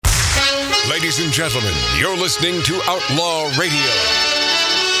Ladies and gentlemen, you're listening to Outlaw Radio.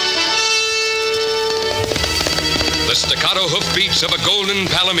 The staccato hoofbeats of a golden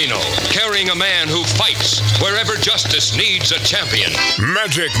palomino, carrying a man who fights wherever justice needs a champion.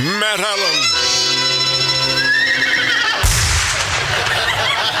 Magic Matt Allen.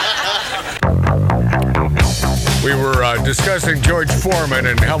 We were discussing George Foreman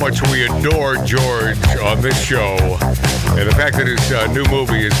and how much we adore George on this show. And the fact that his new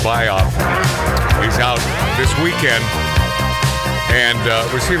movie is Buy-Off is out this weekend. And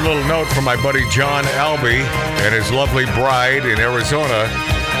received a little note from my buddy John Albee and his lovely bride in Arizona.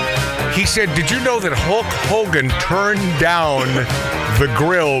 He said, did you know that Hulk Hogan turned down the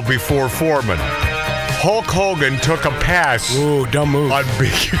grill before Foreman? Hulk Hogan took a pass. Ooh, dumb move. On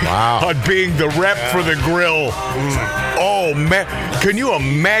being the rep for the grill. Oh, man. Can you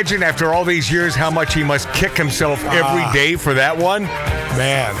imagine after all these years how much he must kick himself every day for that one?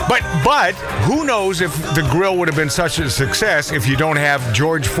 Man. But who knows if the grill would have been such a success if you don't have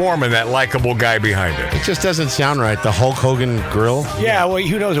George Foreman, that likable guy behind it. It just doesn't sound right, the Hulk Hogan grill. Yeah, well,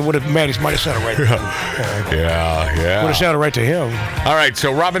 who knows? It would have, might have sounded right to him. Yeah. Would have sounded right to him. All right,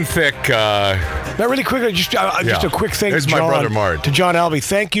 so Robin Thicke. Now, really quickly, just a quick thing to John, my Brother Mart. To John Albee.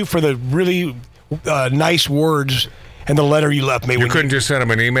 Thank you for the really nice words and the letter you left me. You couldn't just send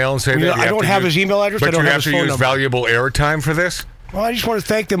him an email and say that? I don't have his email address. But I don't you have have his to use valuable airtime for this? Well, I just want to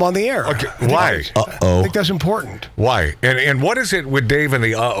thank them on the air. Okay, why? I think that's important. Why? And what is it with Dave and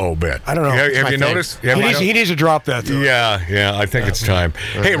the uh-oh bit? I don't know. Have you noticed? He needs to drop that, though. Yeah, I think it's time.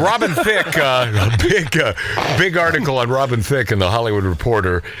 Hey, Robin Thicke, big article on Robin Thicke in the Hollywood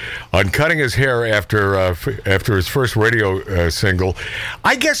Reporter on cutting his hair after his first radio single.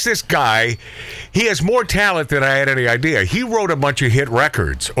 I guess this guy, he has more talent than I had any idea. He wrote a bunch of hit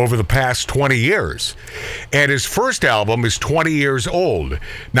records over the past 20 years. And his first album is 20 years old,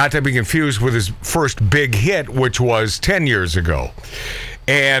 not to be confused with his first big hit, which was 10 years ago.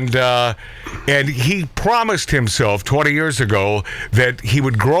 And he promised himself 20 years ago that he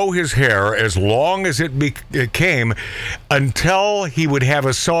would grow his hair as long as it came until he would have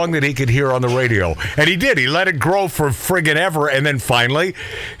a song that he could hear on the radio. And he did. He let it grow for friggin' ever, and then finally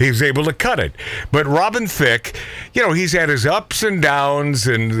he was able to cut it. But Robin Thicke, he's had his ups and downs,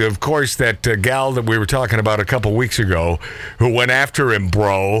 and of course that gal that we were talking about a couple weeks ago who went after him,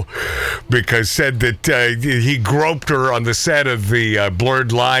 bro, because said that he groped her on the set of the Blurred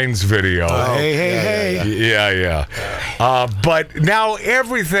Lines video. Hey. Yeah. But now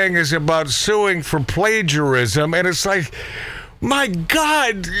everything is about suing for plagiarism, and it's like, my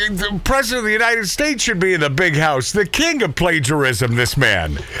God, the President of the United States should be in the big house. The king of plagiarism, this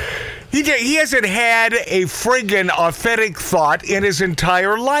man. He hasn't had a friggin' authentic thought in his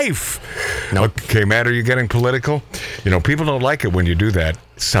entire life. Nope. Okay, Matt, are you getting political? People don't like it when you do that.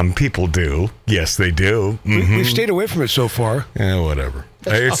 Some people do. Yes, they do. Mm-hmm. We've stayed away from it so far. Yeah, whatever.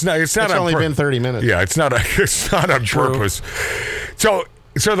 It's not. It's only been 30 minutes. Yeah, it's not on purpose.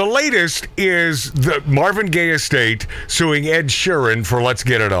 So the latest is the Marvin Gaye estate suing Ed Sheeran for Let's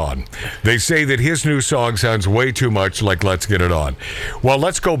Get It On. They say that his new song sounds way too much like Let's Get It On. Well,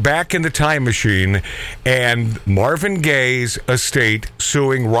 let's go back in the time machine and Marvin Gaye's estate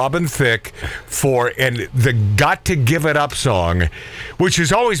suing Robin Thicke and the Got to Give It Up song, which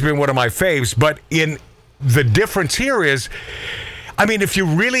has always been one of my faves, but the difference here is, if you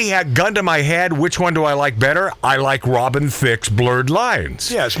really had gun to my head, which one do I like better? I like Robin Thicke's Blurred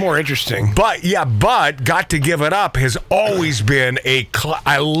Lines. Yeah, it's more interesting. But Got to Give It Up has always been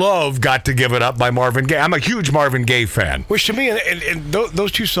I love Got to Give It Up by Marvin Gaye. I'm a huge Marvin Gaye fan. Which to me, and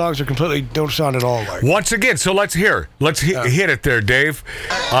those two songs don't sound at all like. Once again, so let's hit it there, Dave.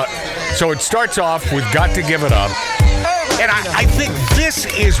 So it starts off with Got to Give It Up. And I think this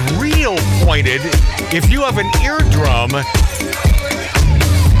is real pointed. If you have an eardrum,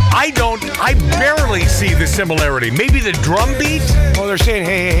 I barely see the similarity. Maybe the drum beat? Oh, they're saying,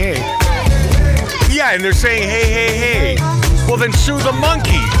 hey. Yeah, and they're saying, hey. Well, then sue the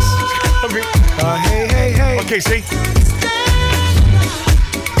monkeys. Hey. Okay, see?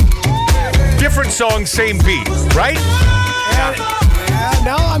 Different song, same beat, right?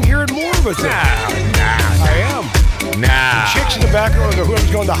 Now I'm hearing more of it. I am. Nah. The chicks in the background, whoever's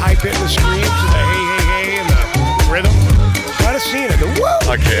going the high pitch and the screams and the hey, and the rhythm. Kind of seeing it.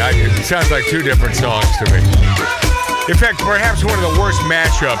 Okay, it sounds like two different songs to me. In fact, perhaps one of the worst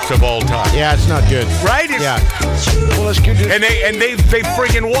mashups of all time. Yeah, it's not good. Right? Yeah. Well, let's do this. And they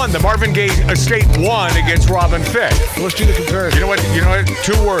friggin' won. The Marvin Gaye estate won against Robin Thicke. Let's do the comparison. You know what?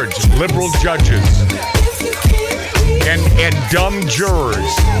 2 words: liberal judges and dumb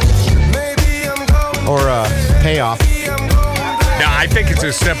jurors. Or payoff. Now, I think it's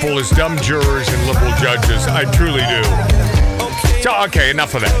as simple as dumb jurors and liberal judges. I truly do. So, okay,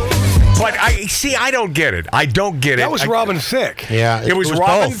 enough of that. But I don't get it. I don't get it. That was Robin Thicke. Yeah, It was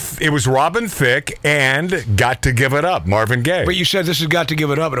Robin. It was Robin Thicke and "Got to Give It Up," Marvin Gaye. But you said this has got to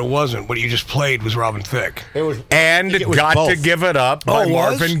give it up, and it wasn't. What you just played was Robin Thicke. It was, and it was "Got both. to Give It Up" by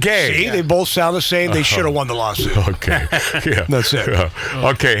Marvin Gaye. See, they both sound the same. They should have won the lawsuit. Okay. Yeah. That's it.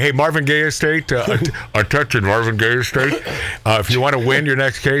 Okay. Hey, Marvin Gaye Estate. Attention, Marvin Gaye Estate. If you want to win your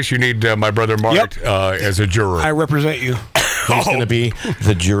next case, you need my brother Mart as a juror. I represent you. He's going to be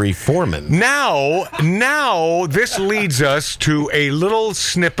the jury foreman. Now, this leads us to a little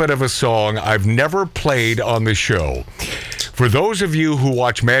snippet of a song I've never played on the show. For those of you who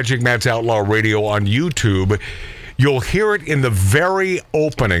watch Magic Matt's Outlaw Radio on YouTube, you'll hear it in the very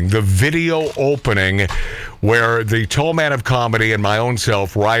opening, the video opening, where the tall man of comedy and my own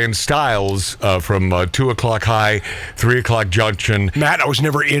self, Ryan Stiles, from 2 O'Clock High, 3 O'Clock Junction. Matt, I was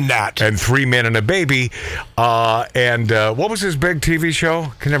never in that. And 3 Men and a Baby. And what was his big TV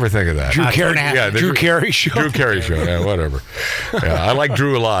show? Can never think of that. Drew Carey. Yeah, the Drew Carey show. Drew Carey show. Yeah, whatever. Yeah, I like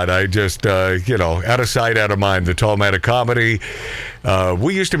Drew a lot. I just, out of sight, out of mind. The tall man of comedy.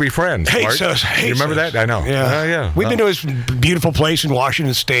 We used to be friends. Hates us. You remember that? I know. Yeah. Yeah. We've been to his beautiful place in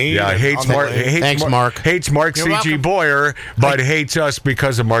Washington State. Yeah, hates Mark. Thanks, Mark. Hates Mark C.G. Boyer, but hates us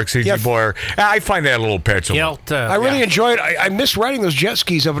because of Mark C.G. Boyer. I find that a little petulant. I really enjoyed it. I miss riding those jet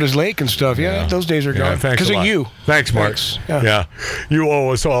skis up at his lake and stuff. Yeah, those days are gone. Thanks because a of lot. you. Thanks, Mark. Yeah. You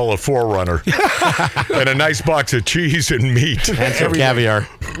owe us all a Forerunner and a nice box of cheese and meat. And some caviar.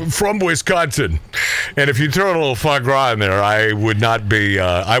 From Wisconsin. And if you throw a little foie gras in there, I would not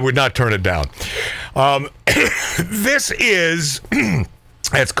turn it down. This is...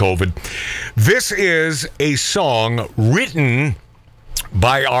 That's COVID. This is a song written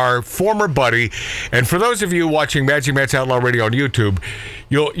by our former buddy, and for those of you watching Magic Matt's Outlaw Radio on YouTube,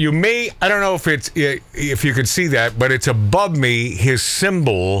 you may, I don't know if you can see that, but it's above me, his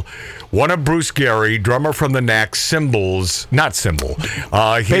symbol, one of Bruce Gary, drummer from the Knack, bass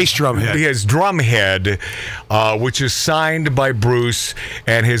drum head. His drum head, which is signed by Bruce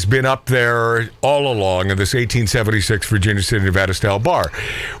and has been up there all along in this 1876 Virginia City, Nevada style bar.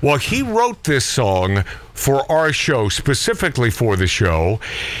 Well, he wrote this song for our show, specifically for the show.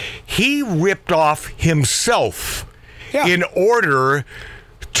 He ripped off himself in order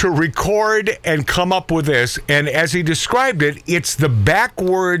to record and come up with this. And as he described it, it's the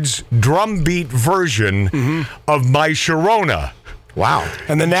backwards drum beat version of My Sharona. Wow.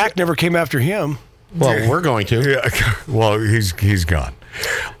 And the Knack never came after him. Well, we're going to. Yeah. Well, he's gone.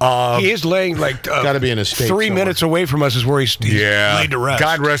 He is laying Gotta be in a state 3 minutes away from us is where he's laid to rest.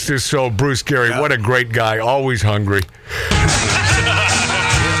 God rest his soul, Bruce Gary. Yeah. What a great guy. Always hungry.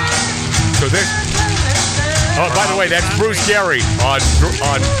 So this... Oh, by the way, that's Bruce Gary on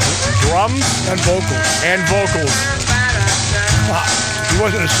drums and vocals. He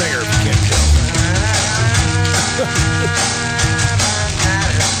wasn't a singer, if you can't tell.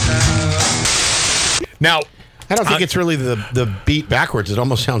 Now, I don't think it's really the beat backwards. It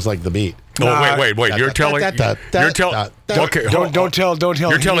almost sounds like the beat. Oh, wait. You're telling... Okay, don't tell.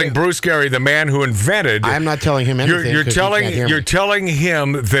 You're telling Bruce Gary, the man who invented... I'm not telling him anything. You're telling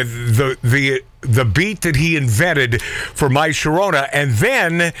him that the beat that he invented for My Sharona, and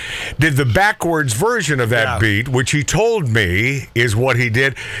then did the backwards version of that beat, which he told me is what he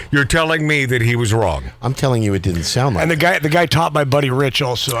did. You're telling me that he was wrong. I'm telling you it didn't sound like. And the guy taught my buddy Rich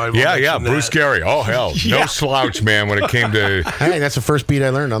also. Bruce Gary. Oh hell, no slouch, man. When it came to hey, that's the first beat I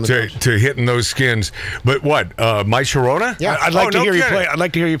learned on the to hitting those skins. But what? My Sharona? Yeah, I'd like to hear you play. I'd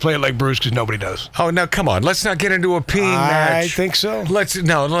like to hear you play it like Bruce because nobody does. Oh, now come on. Let's not get into a peeing match. I think so. Let's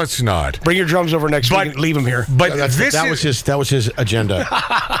not. Bring your drums over next week and leave them here. But that was his agenda.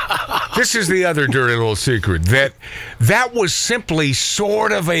 This is the other dirty little secret, that was simply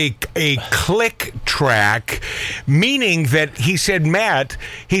sort of a click track, meaning that he said, Matt,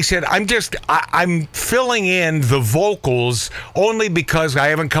 I'm filling in the vocals only because I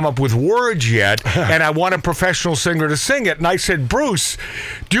haven't come up with words yet, and I want a professional singer to sing it. And I said, Bruce,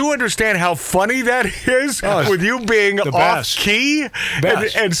 do you understand how funny that is with you being off key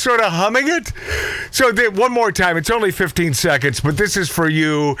and sort of humming it? So one more time, it's only 15 seconds, but this is for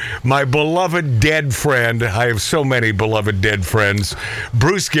you, my beloved dead friend. I have so many beloved dead friends.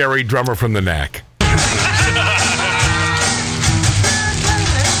 Bruce Gary, drummer from the Knack.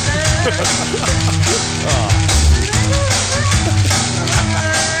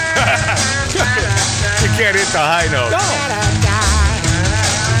 You can't hit the high note.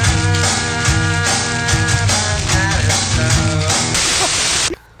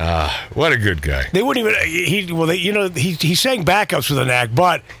 What a good guy. They wouldn't even. He sang backups for the Knack,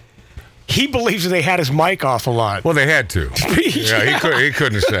 but he believes that they had his mic off a lot. Well, they had to. Yeah, he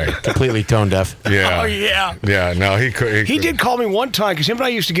couldn't sing. Completely tone deaf. Yeah. Oh yeah. Yeah. No, he could. He did call me one time because him and I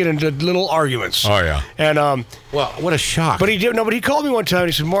used to get into little arguments. Oh yeah. And Well, what a shock. but he did. No, but he called me one time and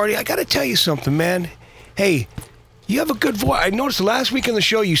he said, "Marty, I got to tell you something, man. Hey, you have a good voice. I noticed last week on the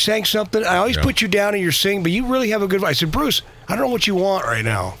show you sang something. I always put you down in your sing, but you really have a good voice." I said, "Bruce, I don't know what you want right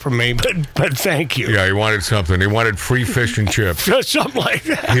now from me, but thank you." Yeah, he wanted something. He wanted free fish and chips. Something like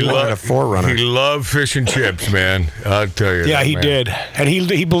that. He wanted a forerunner. He loved fish and chips, man. I'll tell you. Yeah, that, he man. did, and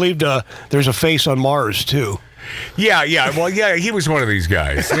he believed there's a face on Mars too. Yeah. Well, yeah, he was one of these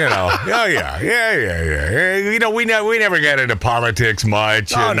guys, you know. Oh, yeah. You know, we never got into politics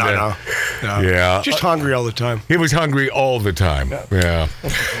much. Oh, and, no. Yeah. Just hungry all the time. He was hungry all the time. Yeah.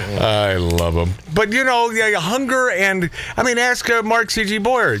 I love him. But, you know, hunger and, I mean, ask Mark C.G.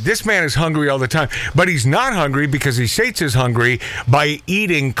 Boyer. This man is hungry all the time. But he's not hungry because he sates his hungry by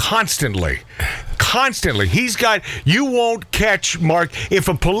eating constantly. Constantly. You won't catch Mark. If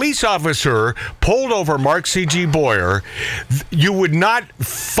a police officer pulled over Mark C.G. Boyer, you would not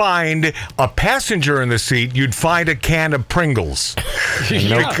find a passenger in the seat. You'd find a can of Pringles.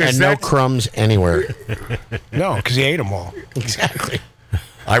 And no crumbs anywhere. No, because he ate them all. Exactly.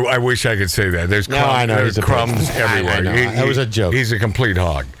 I wish I could say that. There's crumbs, I know. there's crumbs everywhere. I know. That was a joke. He's a complete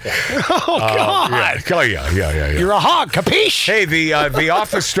hog. Oh, God. Yeah. You're a hog, capiche? Hey, the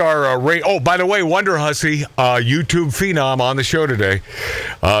Office star Ray. Oh, by the way, Wonder Hussy, YouTube phenom on the show today.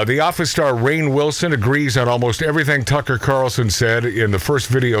 The Office star Rainn Wilson agrees on almost everything Tucker Carlson said in the first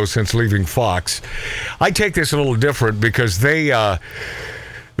video since leaving Fox. I take this a little different because the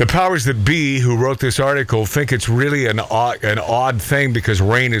powers that be who wrote this article think it's really an odd thing because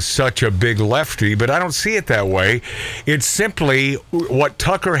Rainn is such a big lefty, but I don't see it that way. It's simply what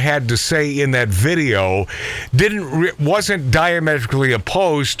Tucker had to say in that video wasn't diametrically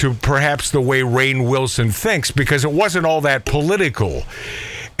opposed to perhaps the way Rainn Wilson thinks because it wasn't all that political.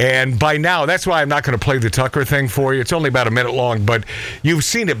 And by now, that's why I'm not going to play the Tucker thing for you. It's only about a minute long, but you've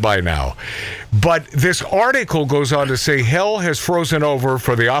seen it by now. But this article goes on to say hell has frozen over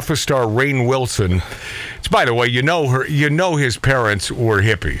for the Office star Rainn Wilson. It's, by the way, you know his parents were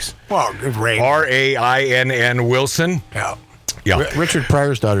hippies. Well, Rainn. Rainn Wilson. Yeah. Yeah. Richard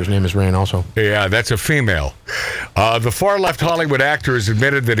Pryor's daughter's name is Rainn also. Yeah, that's a female. The far-left Hollywood actor has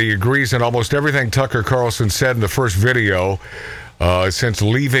admitted that he agrees on almost everything Tucker Carlson said in the first video. Since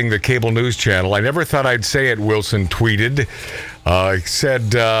leaving the cable news channel. I never thought I'd say it, Wilson tweeted.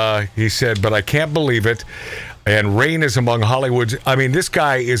 He said, but I can't believe it. And Rainn is among Hollywood's... I mean, this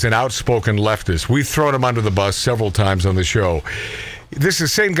guy is an outspoken leftist. We've thrown him under the bus several times on the show. This is the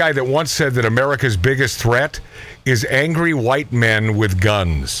same guy that once said that America's biggest threat is angry white men with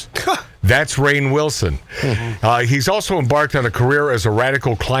guns. That's Rainn Wilson. Mm-hmm. He's also embarked on a career as a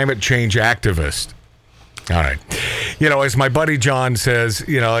radical climate change activist. All right. You know, as my buddy John says,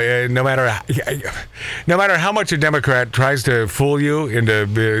 you know, no matter how much a Democrat tries to fool you into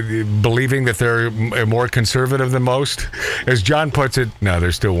believing that they're more conservative than most, as John puts it, no,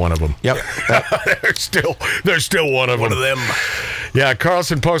 there's still one of them. Yep. there's still one of them. One of them. Yeah,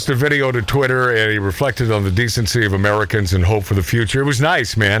 Carlson posted a video to Twitter, and he reflected on the decency of Americans and hope for the future. It was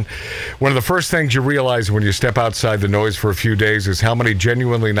nice, man. One of the first things you realize when you step outside the noise for a few days is how many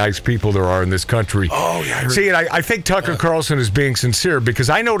genuinely nice people there are in this country. Oh, yeah. See, and I think Tucker Carlson is being sincere because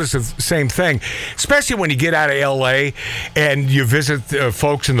I notice the same thing, especially when you get out of L.A. and you visit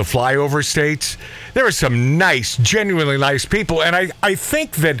folks in the flyover states. There are some nice, genuinely nice people. And I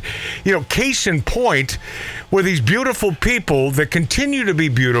think that, you know, case in point were these beautiful people that continue to be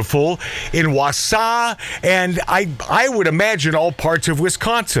beautiful in Wausau and I would imagine all parts of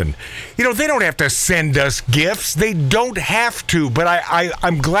Wisconsin. You know, they don't have to send us gifts. They don't have to. But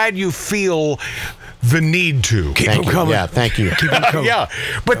I'm glad you feel the need to. Keep them coming. Yeah, thank you. Keep them coming. Yeah,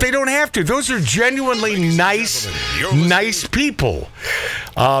 but they don't have to. Those are genuinely nice people.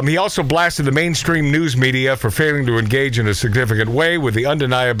 He also blasted the mainstream news media for failing to engage in a significant way with the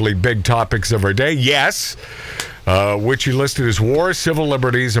undeniably big topics of our day. Yes, which he listed as war, civil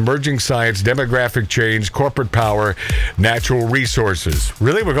liberties, emerging science, demographic change, corporate power, natural resources.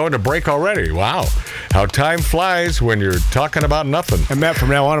 Really? We're going to break already? Wow. How time flies when you're talking about nothing. And Matt, from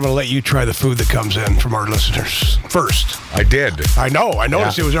now on, I'm going to let you try the food that comes in from our listeners first. I did. I know. I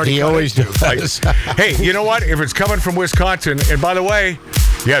noticed it was already. He always does. Hey, you know what? If it's coming from Wisconsin, and by the way,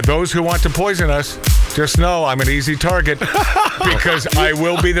 yeah, those who want to poison us, just know I'm an easy target because I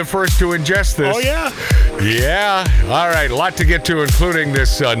will be the first to ingest this. Oh, yeah? Yeah. All right. A lot to get to, including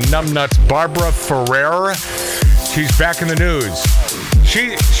this numbnuts Barbara Ferrer. She's back in the news.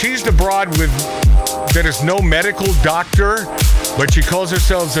 She's the broad that is no medical doctor, but she calls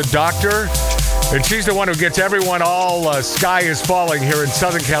herself a doctor. And she's the one who gets everyone all sky is falling here in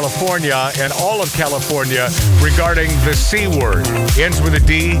Southern California and all of California regarding the C word. Ends with a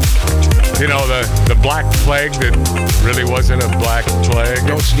D. You know, the black plague that really wasn't a black plague.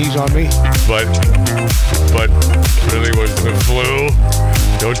 Don't sneeze on me. But really was the flu.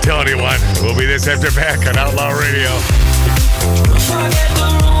 Don't tell anyone. We'll be this after back on Outlaw Radio. Forget the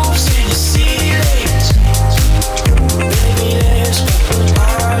rules in the city.